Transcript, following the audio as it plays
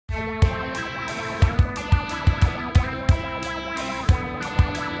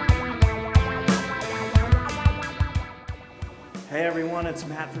everyone, it's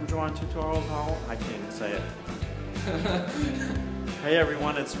Matt from Drawing Tutorials. I can't even say it. Hey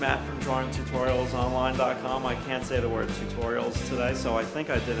everyone, it's Matt from DrawingTutorialsOnline.com. I can't say the word tutorials today, so I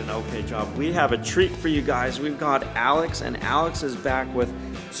think I did an okay job. We have a treat for you guys. We've got Alex, and Alex is back with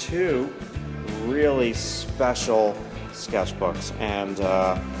two really special sketchbooks. And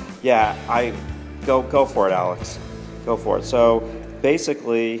yeah, go for it, Alex. Go for it. So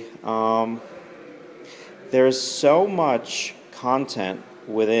basically, there's so much content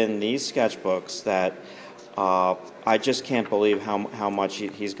within these sketchbooks that I just can't believe how much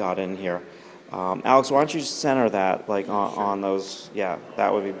he's got in here. Alex, why don't you center that like on those? Yeah,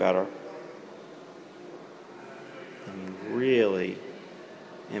 that would be better. I mean, really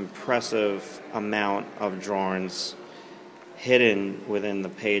impressive amount of drawings hidden within the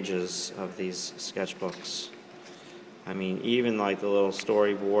pages of these sketchbooks. I mean, even like the little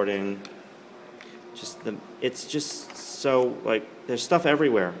storyboarding. It's just so, like, there's stuff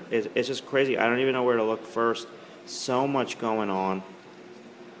everywhere. It's just crazy. I don't even know where to look first. So much going on.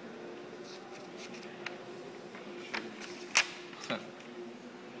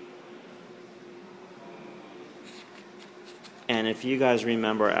 And if you guys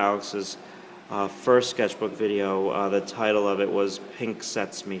remember Alex's first sketchbook video, the title of it was "Pink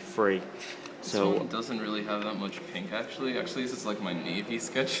Sets Me Free." This one doesn't really have that much pink, actually. Actually, this is like my navy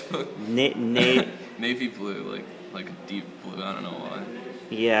sketchbook. Navy blue, like a deep blue. I don't know why.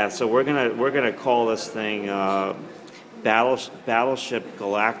 Yeah, so we're gonna call this thing Battleship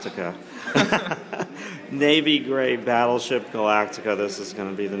Galactica. Navy gray Battleship Galactica. This is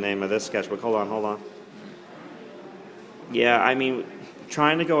gonna be the name of this sketchbook. Hold on. Yeah, I mean,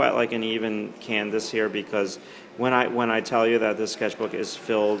 trying to go at like an even canvas here, because when I tell you that this sketchbook is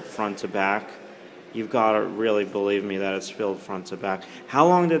filled front to back, you've got to really believe me that it's filled front to back. How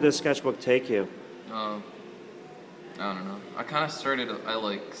long did this sketchbook take you? I don't know. I kind of started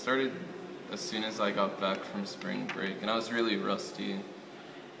as soon as I got back from spring break, and I was really rusty.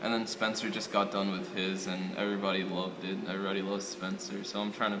 And then Spencer just got done with his, and everybody loved it. Everybody loves Spencer, so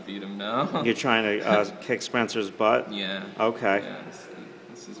I'm trying to beat him now. You're trying to kick Spencer's butt? Yeah. Okay. Yeah,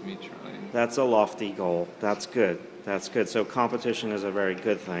 this is me trying. That's a lofty goal. That's good. That's good. So competition is a very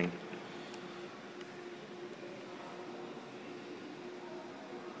good thing.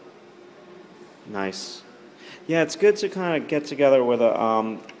 Nice. Yeah, it's good to kind of get together with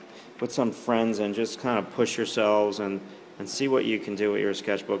some friends and just kind of push yourselves and see what you can do with your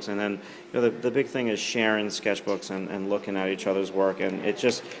sketchbooks. And then, you know, the big thing is sharing sketchbooks and looking at each other's work. And it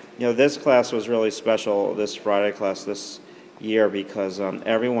just, you know, this class was really special, this Friday class this year, because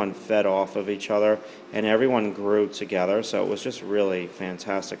everyone fed off of each other and everyone grew together. So it was just really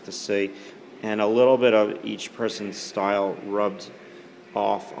fantastic to see. And a little bit of each person's style rubbed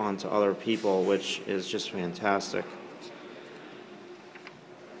off onto other people, which is just fantastic.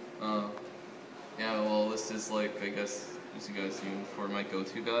 Yeah, well, this is like, I guess, as you guys knew before, my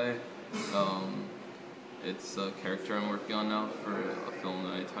go-to guy. It's a character I'm working on now for a film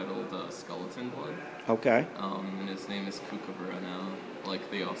that I titled Skeleton Blood. Okay. And his name is Kookaburra now, like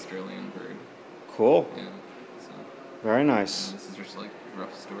the Australian bird. Cool. Yeah. So, very nice. this is just like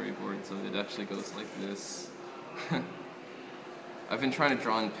rough storyboard, so it actually goes like this. I've been trying to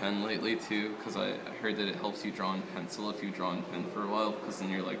draw in pen lately too, because I heard that it helps you draw in pencil if you draw in pen for a while, because then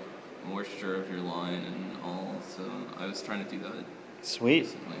you're like more sure of your line and all. So I was trying to do that. Sweet.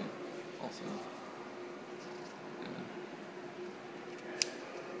 Recently also. Yeah.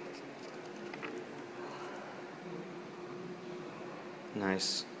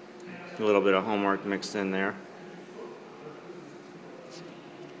 Nice. A little bit of homework mixed in there.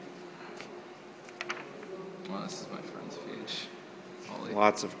 Well, this is my friend's page. Ollie.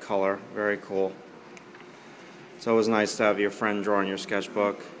 Lots of color. Very cool. It's always nice to have your friend draw in your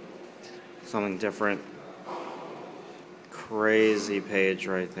sketchbook. Something different. Crazy page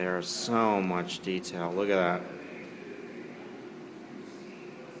right there. So much detail. Look at that.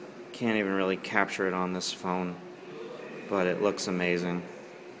 Can't even really capture it on this phone, but it looks amazing.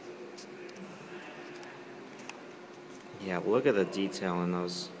 Yeah, look at the detail in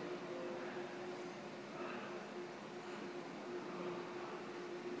those.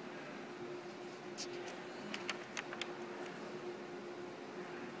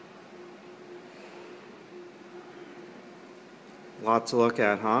 Lot to look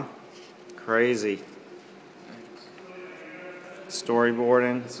at, huh? Crazy.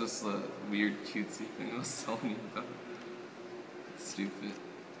 Storyboarding. It's just the weird cutesy thing I was telling you about. It's stupid.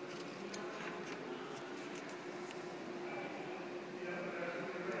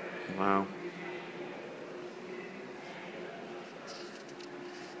 Wow.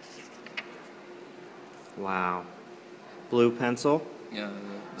 Wow. Blue pencil. Yeah.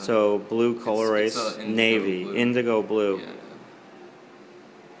 So blue color it's race, indigo navy, blue. indigo blue. Yeah.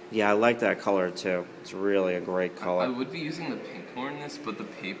 Yeah, I like that color too. It's really a great I color. would be using the pink more in this, but the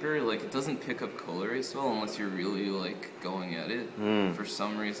paper, like, it doesn't pick up color as well unless you're really, like, going at it. For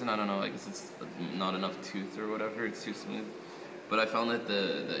some reason, I don't know, I guess it's not enough tooth or whatever, it's too smooth. But I found that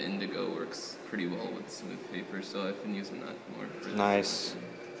the indigo works pretty well with smooth paper, so I've been using that more for this. Nice.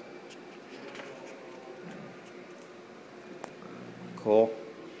 Cool.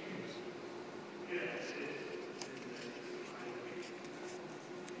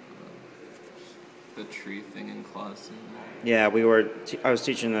 The tree thing in class. Yeah, I was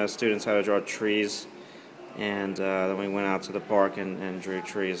teaching the students how to draw trees, and then we went out to the park and drew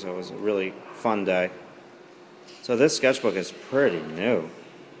trees. It was a really fun day. So this sketchbook is pretty new.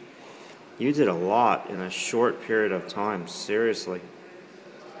 You did a lot in a short period of time, seriously.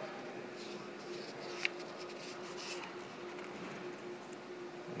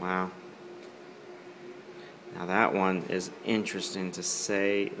 Wow. Now that one is interesting to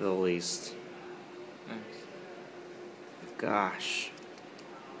say the least. Thanks. Gosh.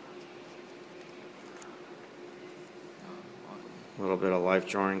 Awesome. A little bit of life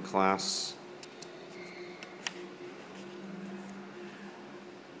drawing class.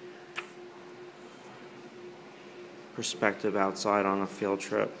 Perspective outside on a field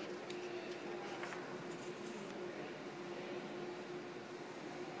trip.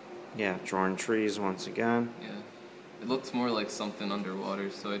 Yeah, drawing trees once again. Yeah. It looks more like something underwater,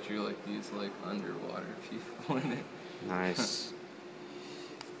 so I drew like these like underwater people in it. Nice.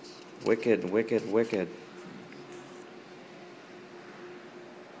 Wicked, wicked, wicked.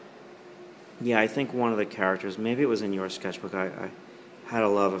 Yeah, I think one of the characters, maybe it was in your sketchbook, I had a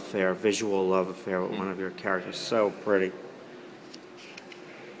love affair, visual love affair with one of your characters. So pretty.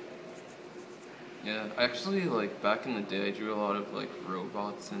 Yeah, actually, like back in the day, I drew a lot of like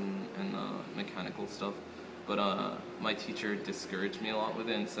robots and mechanical stuff. But my teacher discouraged me a lot with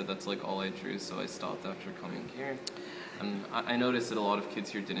it and said that's like all I drew, so I stopped after coming here. And I noticed that a lot of kids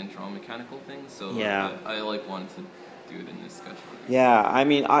here didn't draw mechanical things, so Yeah. I like wanted to do it in this sketchbook. Yeah, I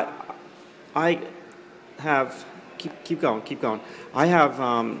mean, I have keep going. I have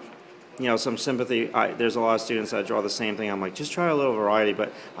some sympathy. There's a lot of students that draw the same thing. I'm like, just try a little variety,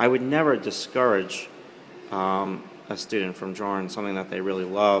 but I would never discourage a student from drawing something that they really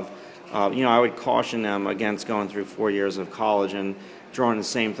love. I would caution them against going through 4 years of college and drawing the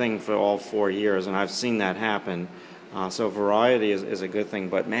same thing for all 4 years, and I've seen that happen. So variety is a good thing.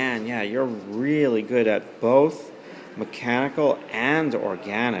 But man, yeah, you're really good at both mechanical and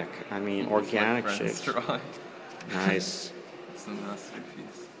organic. I mean, organic My friends shapes. draw. Nice. It's a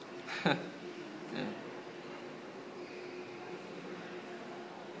masterpiece. Yeah.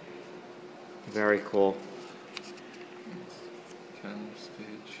 Very cool. Ken's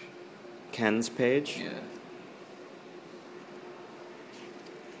page. Ken's page? Yeah.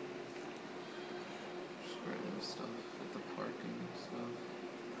 Just random stuff at the park and stuff.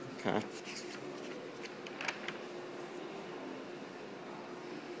 Okay.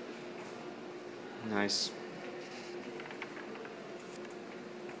 Nice.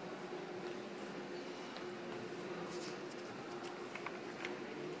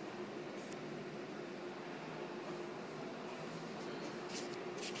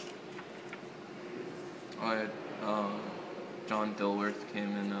 I had John Dilworth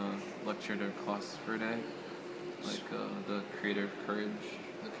came and lectured our class for a day, like the creator of Courage,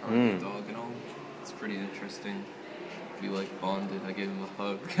 the Cowardly Dog and all. It's pretty interesting. We like bonded. I gave him a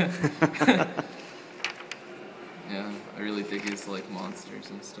hug. Yeah, I really dig his like monsters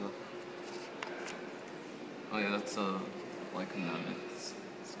and stuff. Oh yeah, that's like a mammoth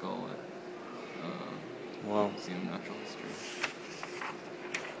skull at Wow. Museum of Natural History.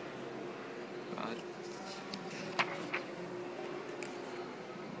 God.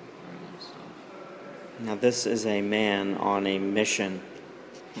 Random stuff. Now this is a man on a mission.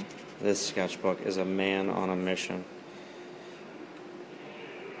 This sketchbook is a man on a mission.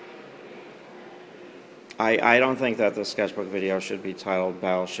 I don't think that the sketchbook video should be titled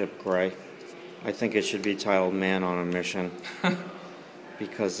Battleship Gray. I think it should be titled Man on a Mission.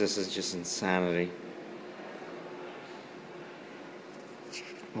 Because this is just insanity.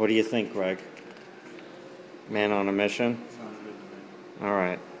 What do you think, Greg? Man on a Mission? Sounds good to me. All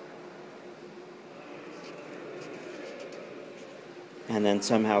right. And then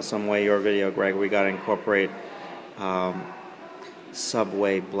somehow, some way, your video, Greg, we got to incorporate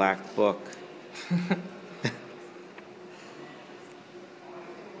Subway Black Book.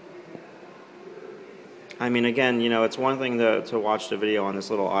 I mean, again, it's one thing to watch the video on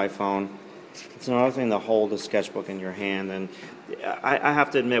this little iPhone. It's another thing to hold a sketchbook in your hand. And I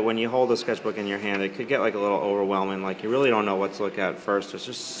have to admit, when you hold a sketchbook in your hand, it could get like a little overwhelming. Like you really don't know what to look at first. There's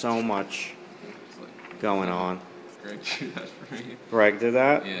just so much It's like, going on. Greg did that for me. Greg did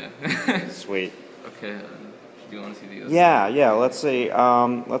that? Yeah. Sweet. Okay. Do you want to see the other? Yeah. Let's see.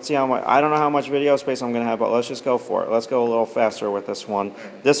 Let's see how much. I don't know how much video space I'm going to have, but let's just go for it. Let's go a little faster with this one.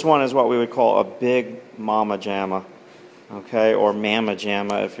 This one is what we would call a big mama jamma, okay, or mama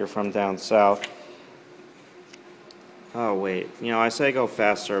jamma if you're from down south. Oh wait, I say go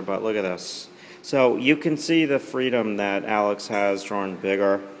faster, but look at this. So you can see the freedom that Alex has drawn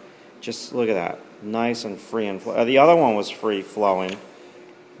bigger. Just look at that, nice and free and the other one was free flowing.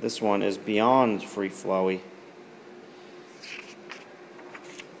 This one is beyond free flowy.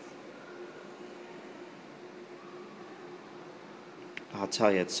 I'll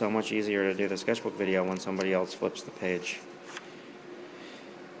tell you, it's so much easier to do the sketchbook video when somebody else flips the page.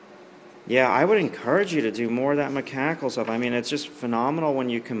 Yeah, I would encourage you to do more of that mechanical stuff. I mean, it's just phenomenal when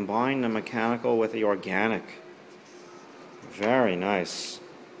you combine the mechanical with the organic. Very nice.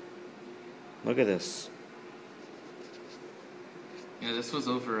 Look at this. Yeah, this was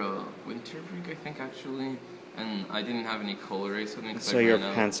over a winter break, I think, actually. And I didn't have any color erase with me. So your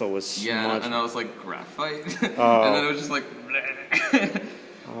pencil was smudged. Yeah, and I was like graphite. Oh. And then it was just like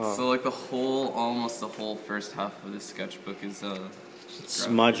oh. So like almost the whole first half of this sketchbook is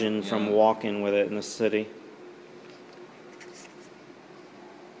smudging from walking with it in the city.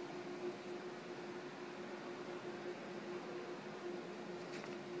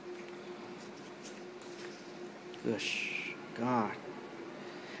 Gosh, God.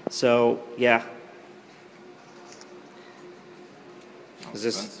 So, yeah. Is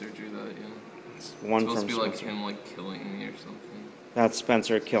this Spencer drew that, yeah. It's one supposed from to be Spencer. like him like killing me or something. That's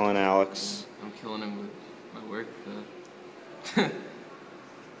Spencer killing Alex. Yeah, I'm killing him with my work.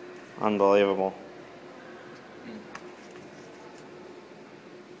 Unbelievable.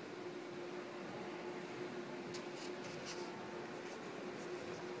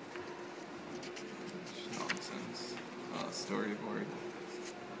 Nonsense. Storyboard.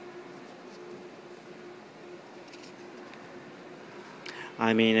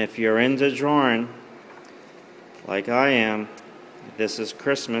 I mean, if you're into drawing, like I am, this is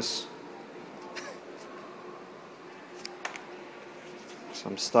Christmas.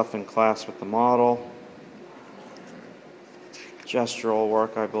 Some stuff in class with the model. Gestural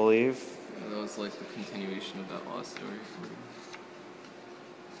work, I believe. Yeah, that was like the continuation of that last story.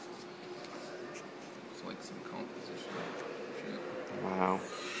 It's like some composition. Shit. Wow.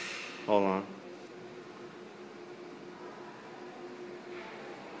 Hold on.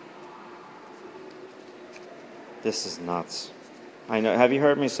 This is nuts. I know. Have you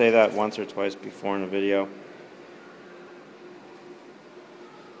heard me say that once or twice before in a video?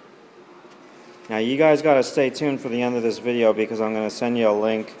 Now you guys got to stay tuned for the end of this video because I'm going to send you a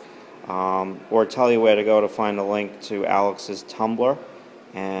link or tell you where to go to find a link to Alex's Tumblr,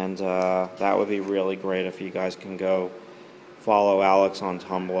 and that would be really great if you guys can go follow Alex on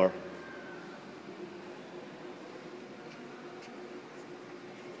Tumblr.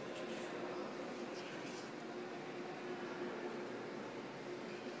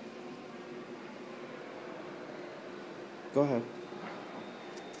 Go ahead.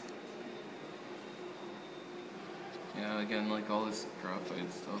 Yeah, again, like all this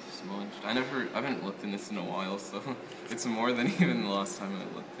graphite stuff smudged. I haven't looked in this in a while, so it's more than even the last time I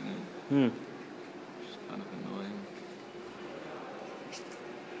looked in it. Which is kind of annoying.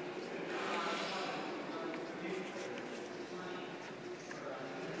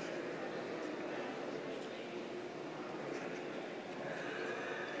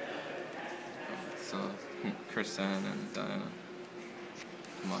 So, Chris Ann and Diana.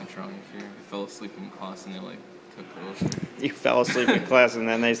 My drawing here. I fell asleep in class and they like took over. You fell asleep in class and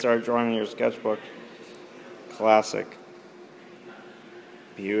then they started drawing in your sketchbook. Classic.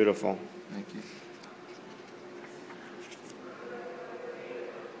 Beautiful. Thank you.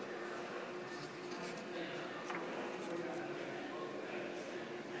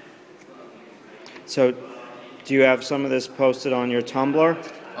 So, do you have some of this posted on your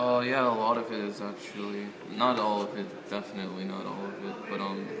Tumblr? Oh yeah, a lot of it is actually. Not all of it, definitely not all of it, but a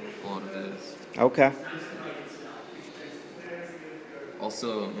lot of it is. Okay.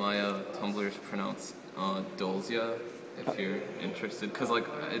 Also, my Tumblr is pronounced Dolzia, if you're interested, because like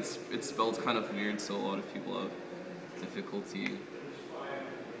it's spelled kind of weird, so a lot of people have difficulty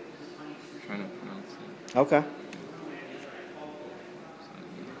trying to pronounce it. Okay.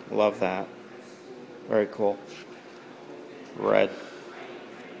 So, Love that. Very cool. Red.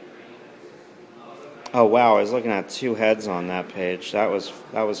 Oh wow, I was looking at two heads on that page. That was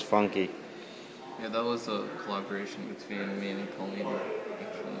funky. Yeah, that was a collaboration between me and Colleen,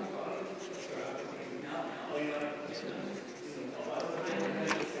 actually.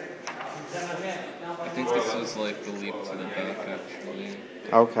 I think this was like the leap to the back, actually.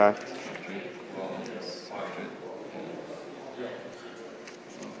 Okay. After it falls, after it,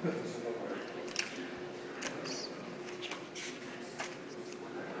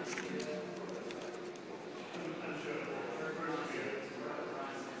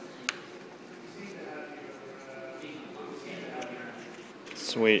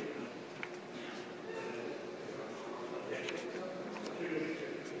 Sweet.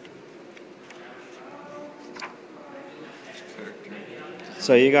 character.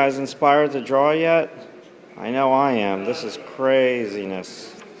 So you guys inspired to draw yet? I know I am. This is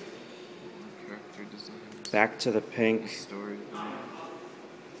craziness. Character designs. Back to the pink. Story.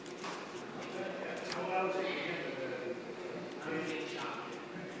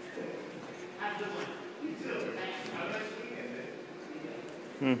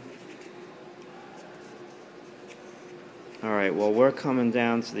 All right, well, we're coming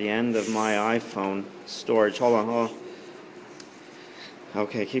down to the end of my iPhone storage. Hold on, hold on.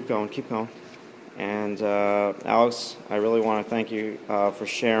 Okay, keep going, keep going. And Alex, I really want to thank you for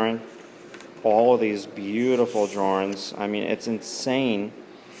sharing all of these beautiful drawings. I mean, it's insane.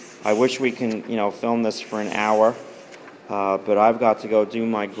 I wish we can, film this for an hour, but I've got to go do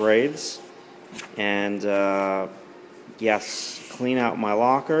my grades and, yes, clean out my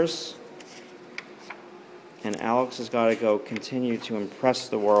lockers. And Alex has got to go continue to impress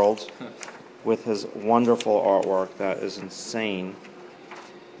the world with his wonderful artwork. That is insane.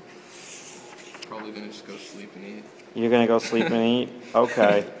 Probably gonna just go sleep and eat. You're going to go sleep and eat?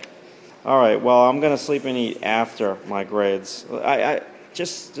 Okay. All right, well, I'm going to sleep and eat after my grades.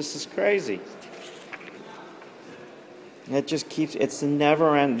 This is crazy. It just keeps, it's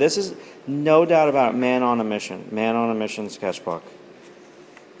never end. This is no doubt about it, man on a mission sketchbook.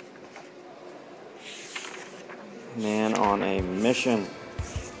 Man on a mission.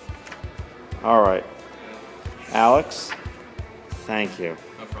 All right. Alex, thank you.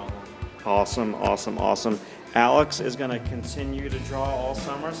 No problem. Awesome, awesome, awesome. Alex is going to continue to draw all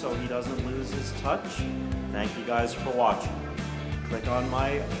summer so he doesn't lose his touch. Thank you guys for watching. Click on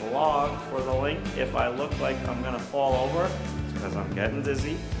my blog for the link. If I look like I'm going to fall over, it's because I'm getting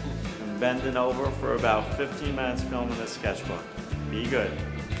dizzy and bending over for about 15 minutes filming this sketchbook. Be good.